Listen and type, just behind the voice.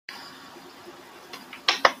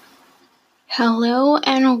Hello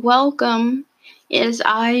and welcome. It is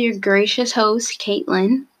I, your gracious host,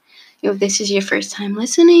 Caitlin. If this is your first time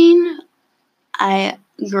listening, I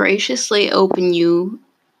graciously open you.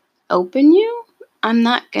 Open you? I'm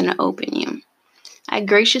not gonna open you. I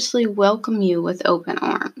graciously welcome you with open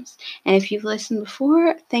arms. And if you've listened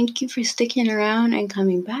before, thank you for sticking around and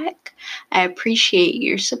coming back. I appreciate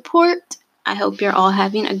your support. I hope you're all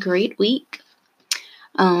having a great week.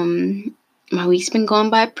 My week's been going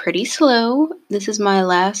by pretty slow. This is my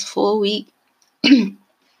last full week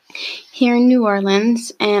here in New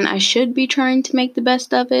Orleans, and I should be trying to make the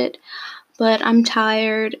best of it, but I'm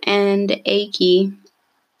tired and achy,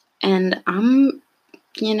 and I'm,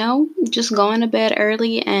 just going to bed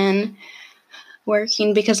early and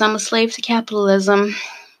working because I'm a slave to capitalism,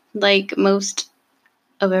 like most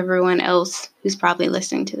of everyone else who's probably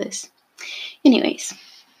listening to this. Anyways.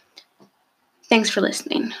 Thanks for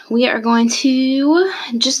listening. We are going to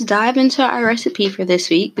just dive into our recipe for this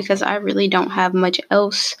week because I really don't have much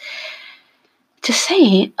else to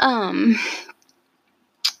say.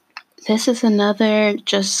 This is another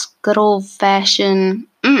just good old fashioned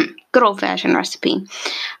recipe.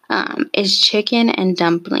 It's chicken and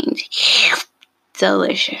dumplings.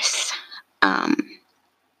 Delicious.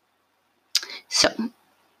 So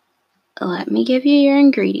let me give you your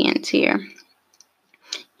ingredients here.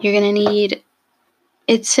 You're gonna need.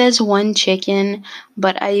 It says 1 chicken,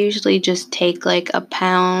 but I usually just take like a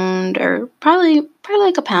pound or probably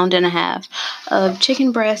like a pound and a half of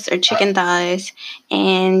chicken breasts or chicken thighs,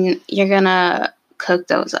 and you're gonna cook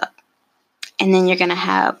those up. And then you're gonna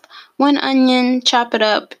have 1 onion, chop it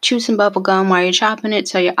up, chew some bubble gum while you're chopping it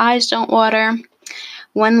so your eyes don't water.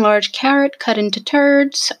 1 large carrot cut into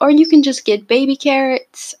turds, or you can just get baby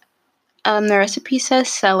carrots. The recipe says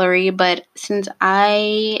celery, but since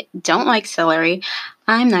I don't like celery,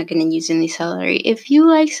 I'm not going to use any celery. If you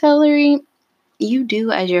like celery, you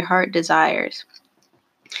do as your heart desires.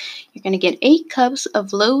 You're going to get 8 cups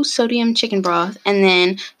of low sodium chicken broth, and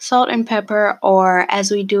then salt and pepper, or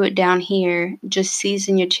as we do it down here, just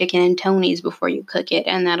season your chicken in Tony's before you cook it,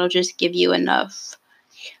 and that'll just give you enough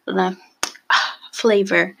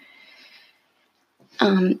flavor.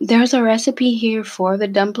 There's a recipe here for the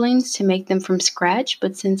dumplings to make them from scratch,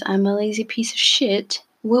 but since I'm a lazy piece of shit,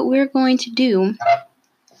 what we're going to do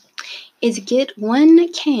is get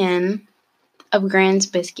 1 can of Grand's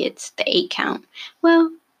biscuits, the 8 count.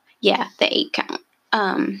 Well, yeah, the 8 count.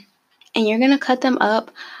 And you're gonna cut them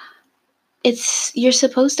up. You're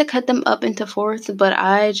supposed to cut them up into fourths, but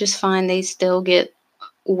I just find they still get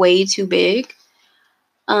way too big.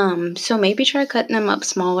 So maybe try cutting them up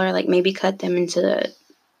smaller, like maybe cut them into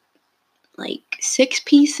like 6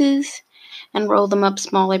 pieces and roll them up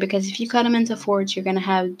smaller, because if you cut them into fourths, you're going to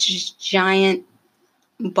have just giant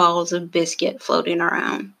balls of biscuit floating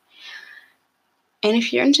around. And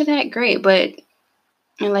if you're into that, great, but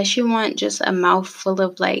unless you want just a mouthful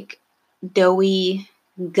of like doughy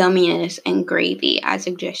gumminess and gravy, I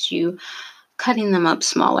suggest you cutting them up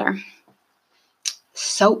smaller.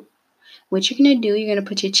 So what you're going to do, you're going to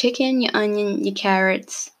put your chicken, your onion, your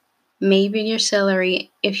carrots, maybe your celery,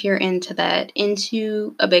 if you're into that,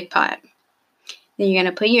 into a big pot. Then you're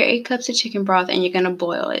going to put your 8 cups of chicken broth and you're going to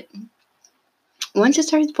boil it. Once it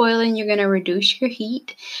starts boiling, you're going to reduce your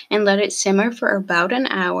heat and let it simmer for about an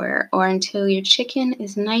hour or until your chicken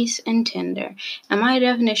is nice and tender. And my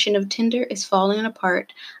definition of tender is falling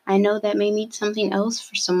apart. I know that may mean something else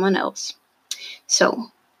for someone else.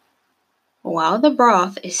 So, while the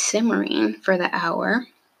broth is simmering for the hour,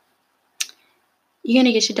 you're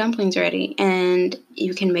going to get your dumplings ready, and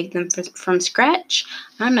you can make them from scratch.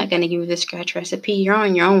 I'm not going to give you the scratch recipe. You're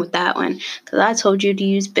on your own with that one, because I told you to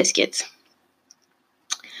use biscuits.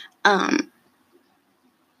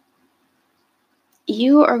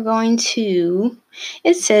 You are going to,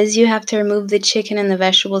 it says you have to remove the chicken and the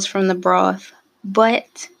vegetables from the broth,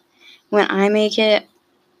 but when I make it,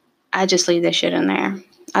 I just leave the shit in there.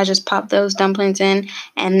 I just pop those dumplings in,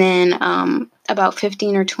 and then about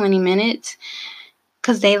 15 or 20 minutes,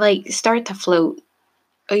 because they like start to float.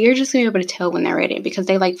 Or you're just going to be able to tell when they're ready because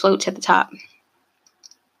they like float to the top.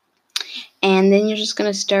 And then you're just going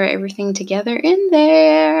to stir everything together in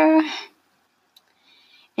there.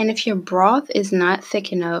 And if your broth is not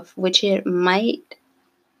thick enough, which it might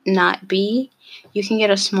not be, you can get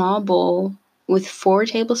a small bowl with 4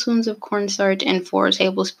 tablespoons of cornstarch and 4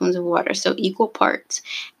 tablespoons of water, so equal parts.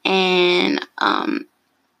 And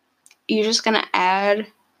you're just going to add,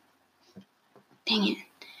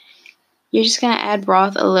 you're just going to add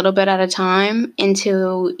broth a little bit at a time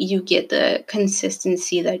until you get the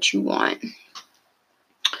consistency that you want.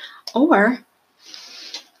 Or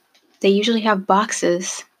they usually have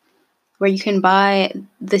boxes where you can buy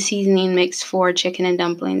the seasoning mix for chicken and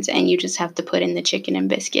dumplings, and you just have to put in the chicken and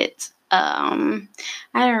biscuits. I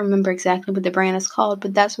don't remember exactly what the brand is called,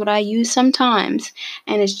 but that's what I use sometimes,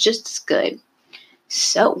 and it's just as good.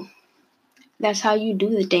 So, that's how you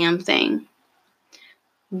do the damn thing.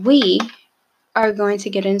 We are going to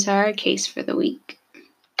get into our case for the week.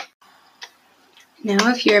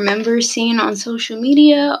 Now, if you remember seeing on social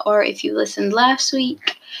media, or if you listened last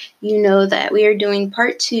week, you know that we are doing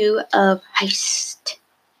part 2 of Heist.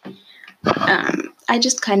 I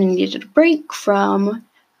just kind of needed a break from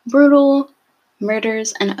brutal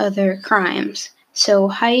murders and other crimes. So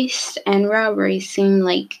heist and robbery seemed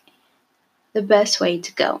like the best way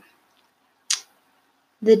to go.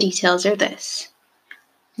 The details are this.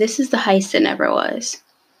 This is the heist that never was.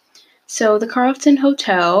 So the Carlton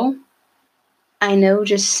Hotel, I know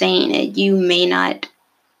just saying it, you may not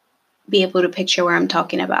be able to picture where I'm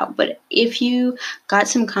talking about, but if you got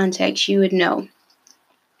some context, you would know.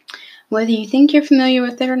 Whether you think you're familiar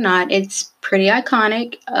with it or not, it's pretty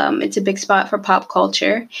iconic. It's a big spot for pop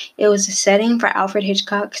culture. It was a setting for Alfred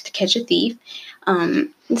Hitchcock's To Catch a Thief.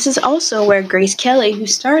 This is also where Grace Kelly, who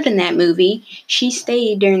starred in that movie, she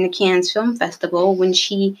stayed during the Cannes Film Festival when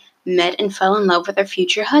she met and fell in love with her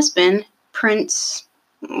future husband, Prince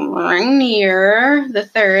Rainier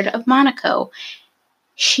III of Monaco.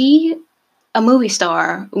 She, a movie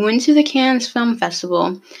star, went to the Cannes Film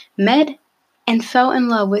Festival, met and fell in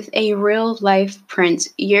love with a real-life prince.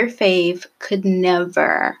 Your fave could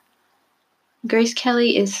never. Grace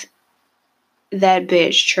Kelly is that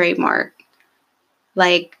bitch trademark.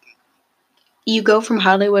 Like, you go from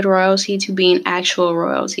Hollywood royalty to being actual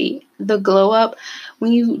royalty. The glow up,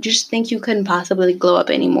 when you just think you couldn't possibly glow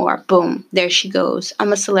up anymore, boom, there she goes.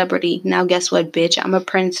 I'm a celebrity. Now guess what, bitch? I'm a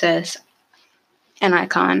princess. An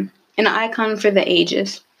icon. An icon for the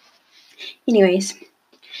ages. Anyways,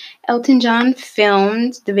 Elton John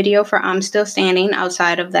filmed the video for I'm Still Standing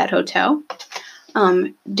outside of that hotel.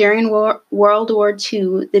 During World War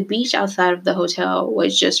II, the beach outside of the hotel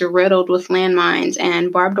was just riddled with landmines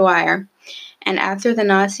and barbed wire. And after the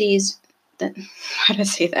Nazis, why did I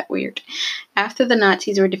say that weird? After the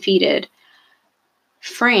Nazis were defeated,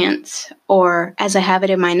 France, or as I have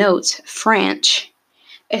it in my notes, French,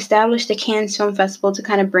 established the Cannes Film Festival to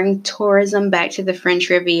kind of bring tourism back to the French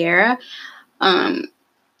Riviera.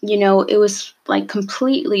 It was like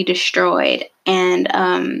completely destroyed,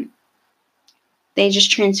 and they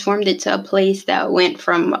just transformed it to a place that went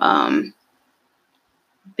from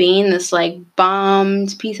being this like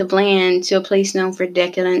bombed piece of land to a place known for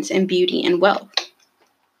decadence and beauty and wealth.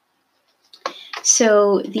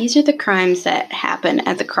 So these are the crimes that happened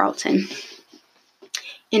at the Carlton.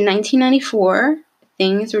 In 1994,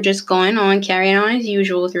 things were just carrying on as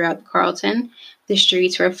usual throughout the Carlton. The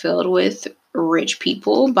streets were filled with rich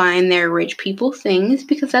people buying their rich people things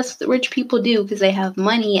because that's what rich people do because they have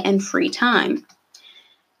money and free time.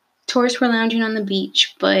 Tourists were lounging on the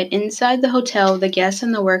beach, but inside the hotel, the guests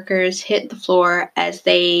and the workers hit the floor as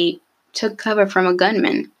they took cover from a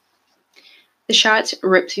gunman. The shots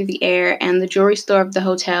ripped through the air, and the jewelry store of the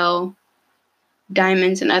hotel,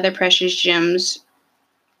 diamonds and other precious gems.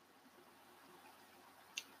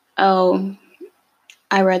 Oh,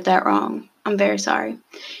 I read that wrong. I'm very sorry.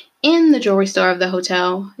 In the jewelry store of the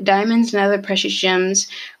hotel, diamonds and other precious gems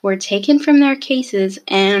were taken from their cases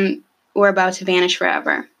and were about to vanish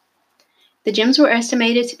forever. The gems were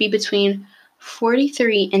estimated to be between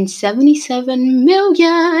 $43 and $77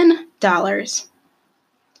 million.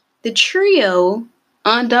 The trio,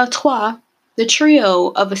 un, deux, trois, the trio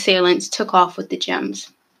of assailants took off with the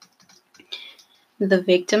gems. The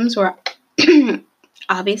victims were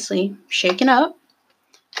obviously shaken up.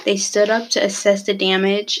 They stood up to assess the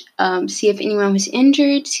damage, see if anyone was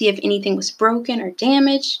injured, see if anything was broken or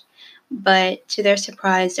damaged. But to their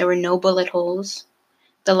surprise, there were no bullet holes.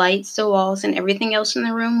 The lights, the walls, and everything else in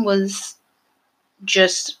the room was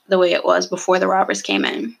just the way it was before the robbers came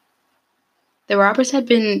in. The robbers had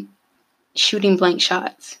been shooting blank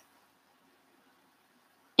shots.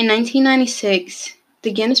 In 1996,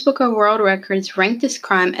 the Guinness Book of World Records ranked this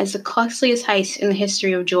crime as the costliest heist in the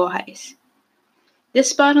history of jewel heists.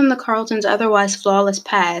 This spot on the Carlton's otherwise flawless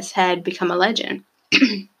past had become a legend.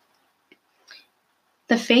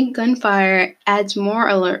 The fake gunfire adds more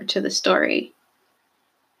alert to the story.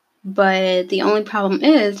 But the only problem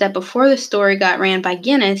is that before the story got ran by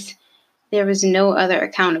Guinness, there was no other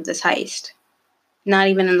account of this heist. Not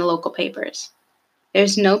even in the local papers.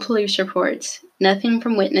 There's no police reports, nothing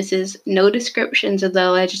from witnesses, no descriptions of the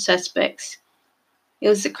alleged suspects. It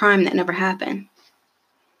was a crime that never happened.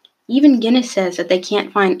 Even Guinness says that they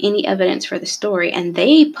can't find any evidence for the story, and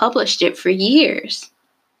they published it for years.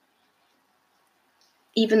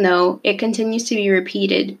 even though it continues to be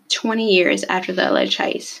repeated 20 years after the alleged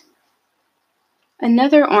heist.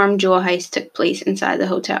 Another armed jewel heist took place inside the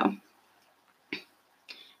hotel.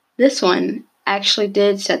 This one actually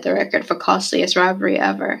did set the record for costliest robbery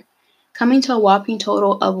ever, coming to a whopping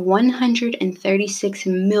total of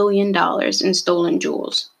 $136 million in stolen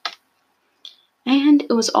jewels. And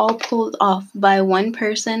it was all pulled off by one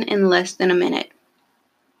person in less than a minute.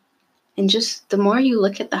 And just the more you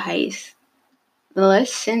look at the heist, the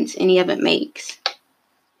less sense any of it makes.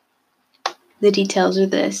 The details are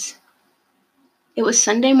this. It was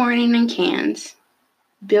Sunday morning in Cannes.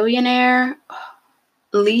 Billionaire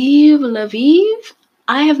Leave Lviv?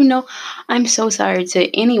 I'm so sorry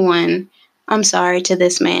to anyone. I'm sorry to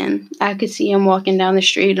this man. I could see him walking down the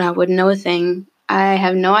street and I wouldn't know a thing. I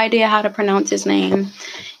have no idea how to pronounce his name.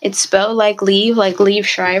 It's spelled like Liev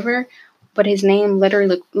Schreiber, but his name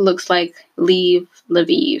literally looks like Leave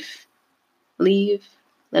Lviv. Leave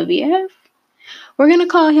Lviv? We're gonna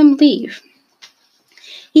call him Leave.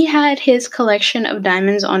 He had his collection of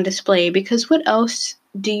diamonds on display because what else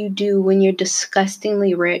do you do when you're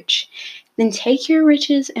disgustingly rich? Then take your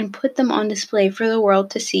riches and put them on display for the world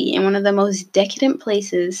to see in one of the most decadent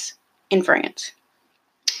places in France.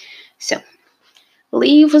 So,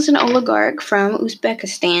 Liev was an oligarch from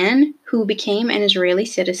Uzbekistan who became an Israeli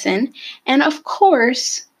citizen, and of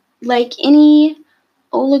course, like any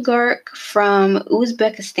oligarch from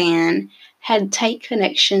Uzbekistan, had tight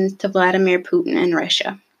connections to Vladimir Putin and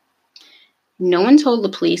Russia. No one told the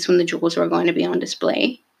police when the jewels were going to be on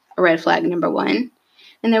display, red flag number 1,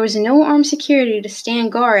 and there was no armed security to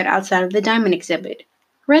stand guard outside of the diamond exhibit,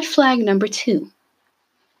 red flag number 2.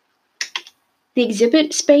 The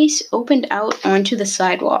exhibit space opened out onto the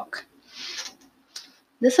sidewalk.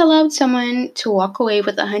 This allowed someone to walk away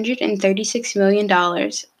with $136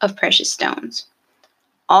 million of precious stones,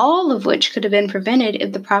 all of which could have been prevented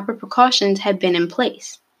if the proper precautions had been in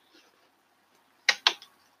place.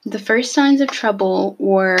 The first signs of trouble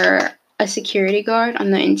were a security guard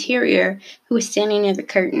on the interior who was standing near the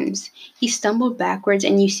curtains. He stumbled backwards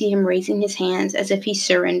and you see him raising his hands as if he's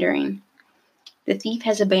surrendering. The thief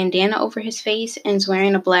has a bandana over his face and is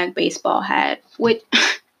wearing a black baseball hat.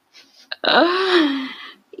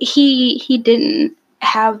 He didn't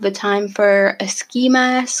have the time for a ski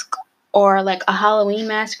mask or like a Halloween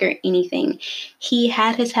mask or anything. He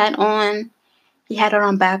had his hat on. He had it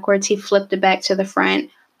on backwards. He flipped it back to the front,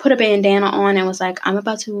 put a bandana on, and was like, I'm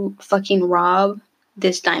about to fucking rob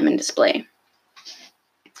this diamond display.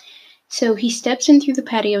 So he steps in through the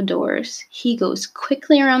patio doors. He goes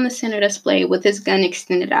quickly around the center display with his gun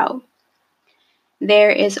extended out.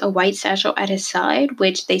 There is a white satchel at his side,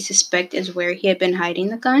 which they suspect is where he had been hiding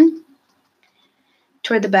the gun.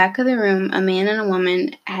 Toward the back of the room, a man and a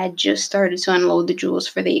woman had just started to unload the jewels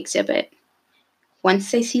for the exhibit.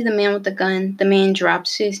 Once they see the man with the gun, the man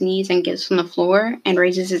drops to his knees and gets on the floor and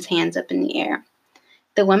raises his hands up in the air.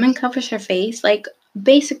 The woman covers her face,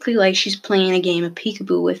 basically like she's playing a game of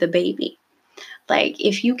peekaboo with a baby. Like,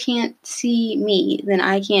 if you can't see me, then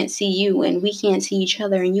I can't see you, and we can't see each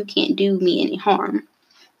other, and you can't do me any harm.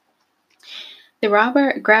 The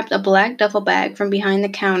robber grabbed a black duffel bag from behind the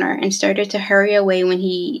counter and started to hurry away when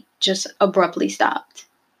he just abruptly stopped.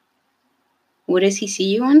 What does he see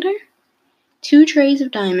you under? 2 trays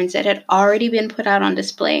of diamonds that had already been put out on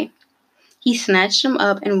display. He snatched them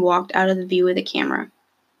up and walked out of the view of the camera.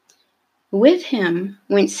 With him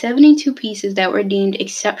went 72 pieces that were deemed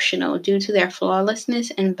exceptional due to their flawlessness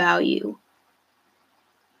and value.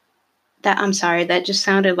 That just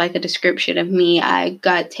sounded like a description of me. I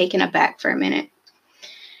got taken aback for a minute.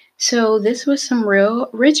 So this was some real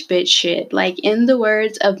rich bitch shit. Like, in the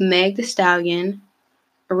words of Meg Thee Stallion,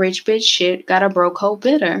 rich bitch shit got a broke hoe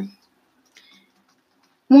bitter.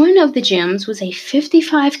 One of the gems was a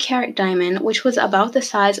 55 carat diamond, which was about the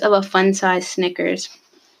size of a fun-size Snickers.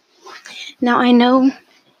 Now, I know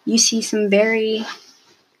you see some very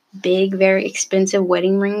big, very expensive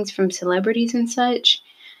wedding rings from celebrities and such,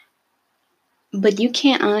 but you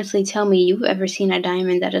can't honestly tell me you've ever seen a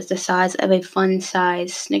diamond that is the size of a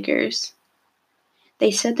fun-size Snickers. They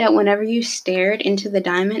said that whenever you stared into the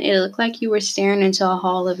diamond, it looked like you were staring into a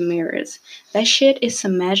hall of mirrors. That shit is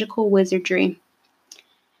some magical wizardry.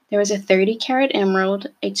 There was a 30 carat emerald,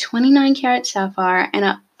 a 29 carat sapphire, and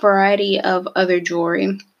a variety of other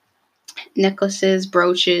jewelry. Necklaces,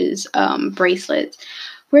 brooches, bracelets,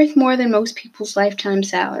 worth more than most people's lifetime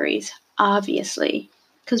salaries, obviously,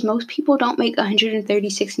 because most people don't make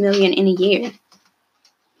 $136 million in a year,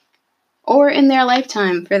 or in their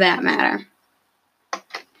lifetime, for that matter.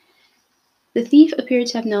 The thief appeared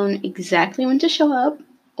to have known exactly when to show up,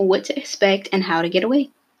 what to expect, and how to get away.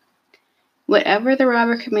 Whatever the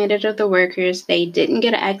robber commanded of the workers, they didn't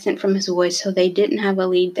get an accent from his voice, so they didn't have a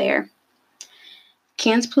lead there.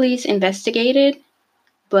 Cairns police investigated,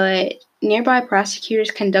 but nearby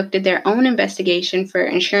prosecutors conducted their own investigation for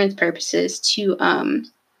insurance purposes to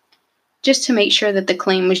just to make sure that the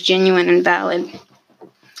claim was genuine and valid,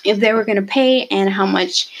 if they were going to pay and how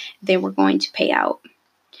much they were going to pay out.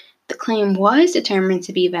 The claim was determined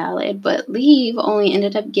to be valid, but Leave only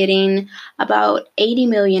ended up getting about $80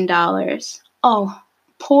 million. Oh,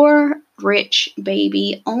 poor rich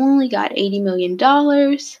baby only got $80 million.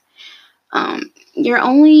 You're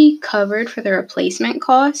only covered for the replacement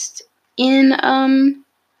cost in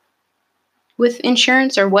with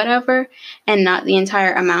insurance or whatever, and not the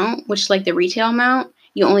entire amount, which like the retail amount,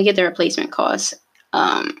 you only get the replacement cost.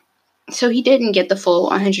 So he didn't get the full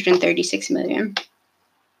 136 million.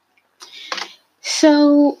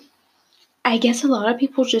 So I guess a lot of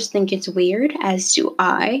people just think it's weird, as do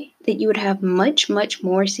I, that you would have much, much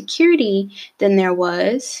more security than there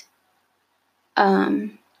was.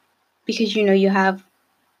 Because, you have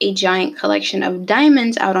a giant collection of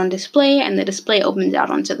diamonds out on display, and the display opens out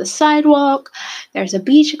onto the sidewalk. There's a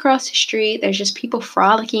beach across the street. There's just people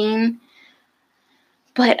frolicking.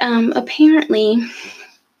 But apparently,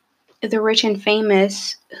 the rich and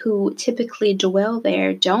famous who typically dwell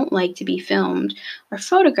there don't like to be filmed or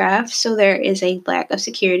photographed, so there is a lack of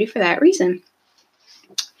security for that reason.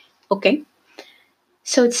 Okay.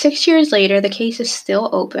 So it's 6 years later, the case is still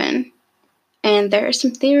open, and there are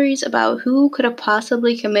some theories about who could have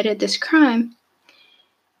possibly committed this crime.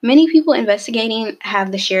 Many people investigating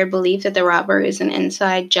have the shared belief that the robber is an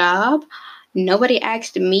inside job. Nobody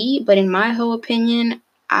asked me, but in my whole opinion,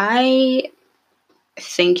 I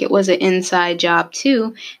think it was an inside job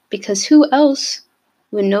too, because who else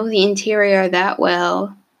would know the interior that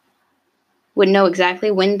well, would know exactly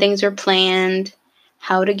when things were planned,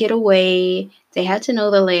 how to get away. They had to know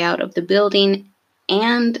the layout of the building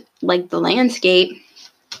and like the landscape.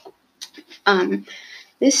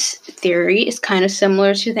 This theory is kind of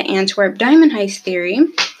similar to the Antwerp diamond heist theory,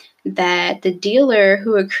 that the dealer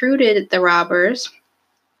who recruited the robbers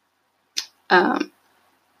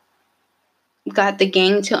got the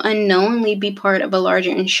gang to unknowingly be part of a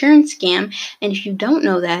larger insurance scam. And if you don't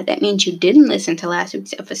know that, that means you didn't listen to last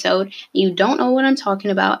week's episode, you don't know what I'm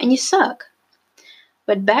talking about, and you suck.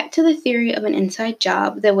 But back to the theory of an inside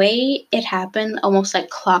job, the way it happened, almost like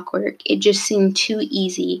clockwork, it just seemed too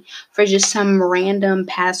easy for just some random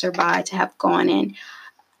passerby to have gone in.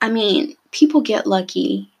 I mean, people get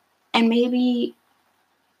lucky, and maybe,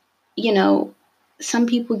 some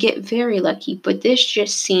people get very lucky, but this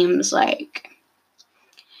just seems like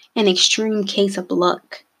an extreme case of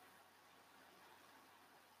luck.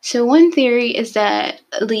 So one theory is that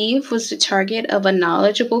Leave was the target of a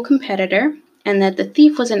knowledgeable competitor, and that the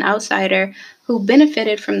thief was an outsider who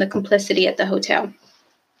benefited from the complicity at the hotel.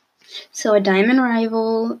 So a diamond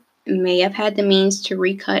rival may have had the means to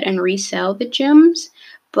recut and resell the gems,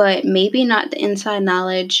 but maybe not the inside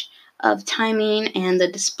knowledge of timing and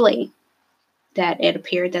the display that it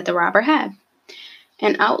appeared that the robber had.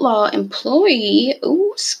 An outlaw employee,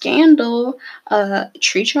 scandal,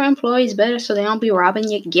 treat your employees better so they don't be robbing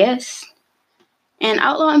your guests. An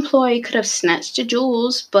outlaw employee could have snatched the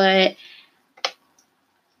jewels, but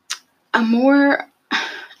I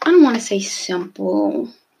don't want to say simple,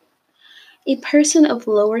 a person of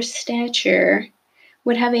lower stature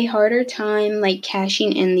would have a harder time like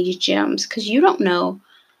cashing in these gems, because you don't know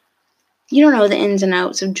the ins and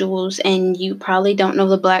outs of jewels, and you probably don't know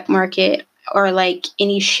the black market or like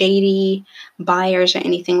any shady buyers or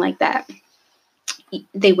anything like that.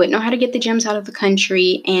 They wouldn't know how to get the gems out of the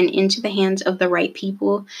country and into the hands of the right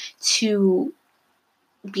people to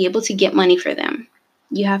be able to get money for them.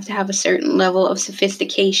 You have to have a certain level of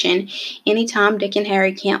sophistication. Any Tom, Dick, and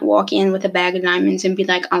Harry can't walk in with a bag of diamonds and be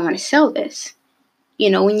like, I want to sell this.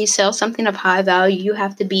 When you sell something of high value, you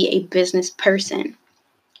have to be a business person.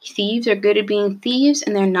 Thieves are good at being thieves,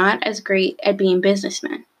 and they're not as great at being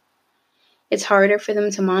businessmen. It's harder for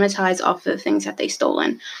them to monetize off of the things that they've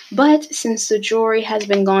stolen. But since the jewelry has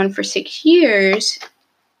been gone for 6 years,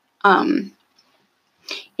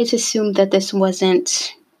 it's assumed that this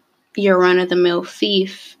wasn't your run-of-the-mill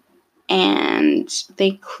thief, and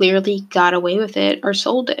they clearly got away with it or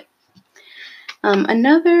sold it.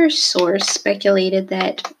 Another source speculated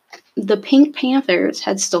that the Pink Panthers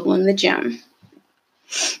had stolen the gem.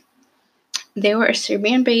 They were a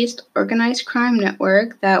Serbian-based organized crime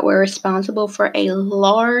network that were responsible for a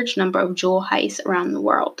large number of jewel heists around the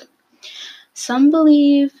world. Some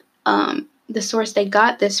believe the source they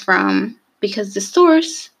got this from because the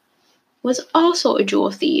source was also a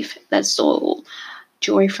jewel thief that stole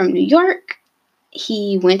jewelry from New York,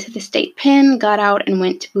 He went to the state pen, got out, and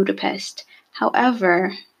went to Budapest.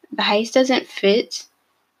 However, the heist doesn't fit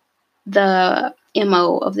the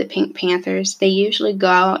MO of the Pink Panthers. They usually go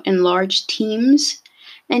out in large teams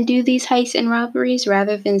and do these heists and robberies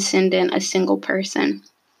rather than send in a single person.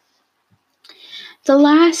 The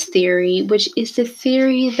last theory, which is the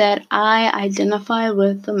theory that I identify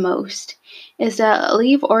with the most, is that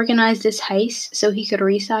Leave organized this heist so he could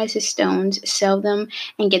resize his stones, sell them,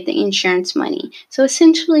 and get the insurance money. So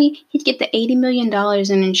essentially, he'd get the $80 million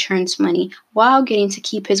in insurance money while getting to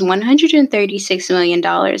keep his $136 million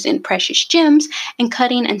in precious gems and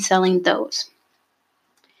cutting and selling those.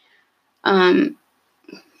 The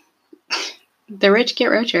rich get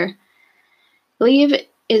richer. Leave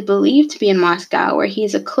is believed to be in Moscow, where he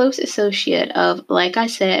is a close associate of, like I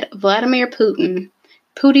said, Vladimir Putin,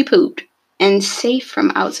 Pooty Poot, and safe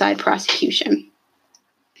from outside prosecution.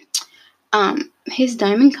 His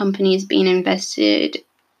diamond company is being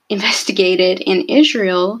investigated in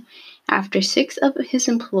Israel after 6 of his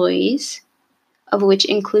employees, of which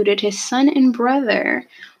included his son and brother,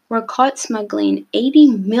 were caught smuggling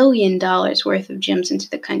 $80 million worth of gems into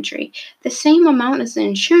the country, the same amount as the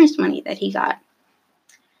insurance money that he got.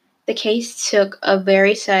 The case took a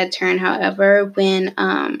very sad turn, however, when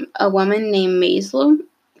a woman named Maisel,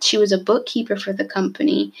 she was a bookkeeper for the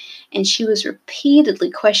company, and she was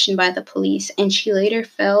repeatedly questioned by the police, and she later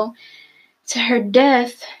fell to her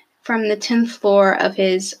death from the 10th floor of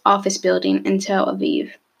his office building in Tel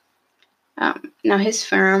Aviv. Now, his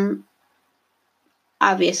firm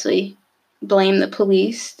obviously blamed the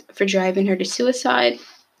police for driving her to suicide.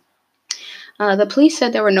 The police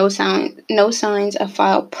said there were no signs of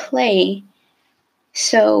foul play,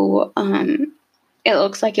 so it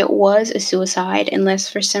looks like it was a suicide, unless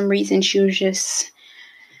for some reason she was just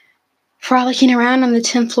frolicking around on the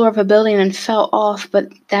 10th floor of a building and fell off, but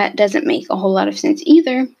that doesn't make a whole lot of sense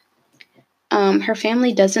either. Her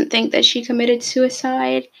family doesn't think that she committed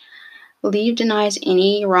suicide. Leave denies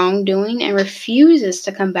any wrongdoing and refuses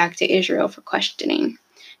to come back to Israel for questioning.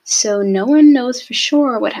 So no one knows for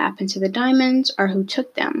sure what happened to the diamonds or who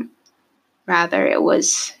took them. Rather, it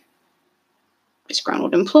was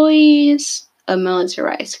disgruntled employees, a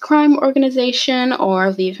militarized crime organization,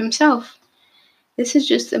 or Leave himself. This is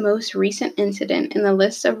just the most recent incident in the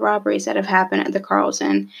list of robberies that have happened at the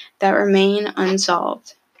Carlton that remain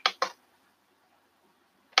unsolved.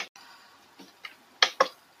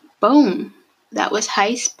 Boom! That was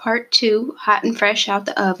Heist Part 2, hot and fresh out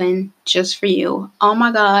the oven, just for you. Oh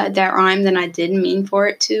my god, that rhymed and I didn't mean for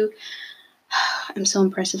it to. I'm so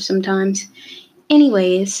impressive sometimes.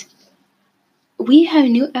 Anyways, we have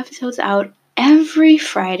new episodes out every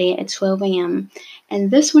Friday at 12 a.m.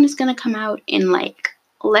 And this one is going to come out in like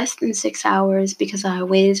less than 6 hours because I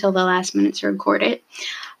waited till the last minute to record it.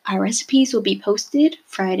 Our recipes will be posted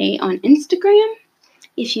Friday on Instagram.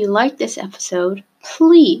 If you like this episode,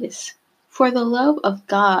 please, for the love of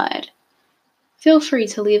God, feel free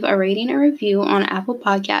to leave a rating or review on Apple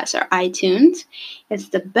Podcasts or iTunes. It's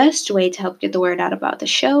the best way to help get the word out about the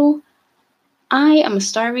show. I am a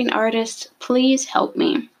starving artist. Please help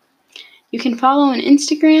me. You can follow on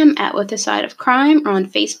Instagram at With a Side of Crime or on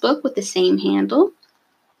Facebook with the same handle.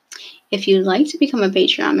 If you'd like to become a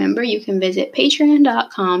Patreon member, you can visit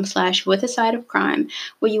patreon.com/withasideofcrime,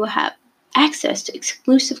 where you will have access to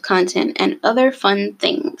exclusive content and other fun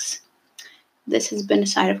things. This has been A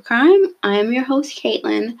Side of Crime. I am your host,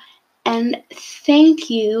 Caitlin, and thank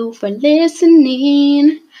you for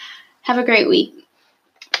listening. Have a great week.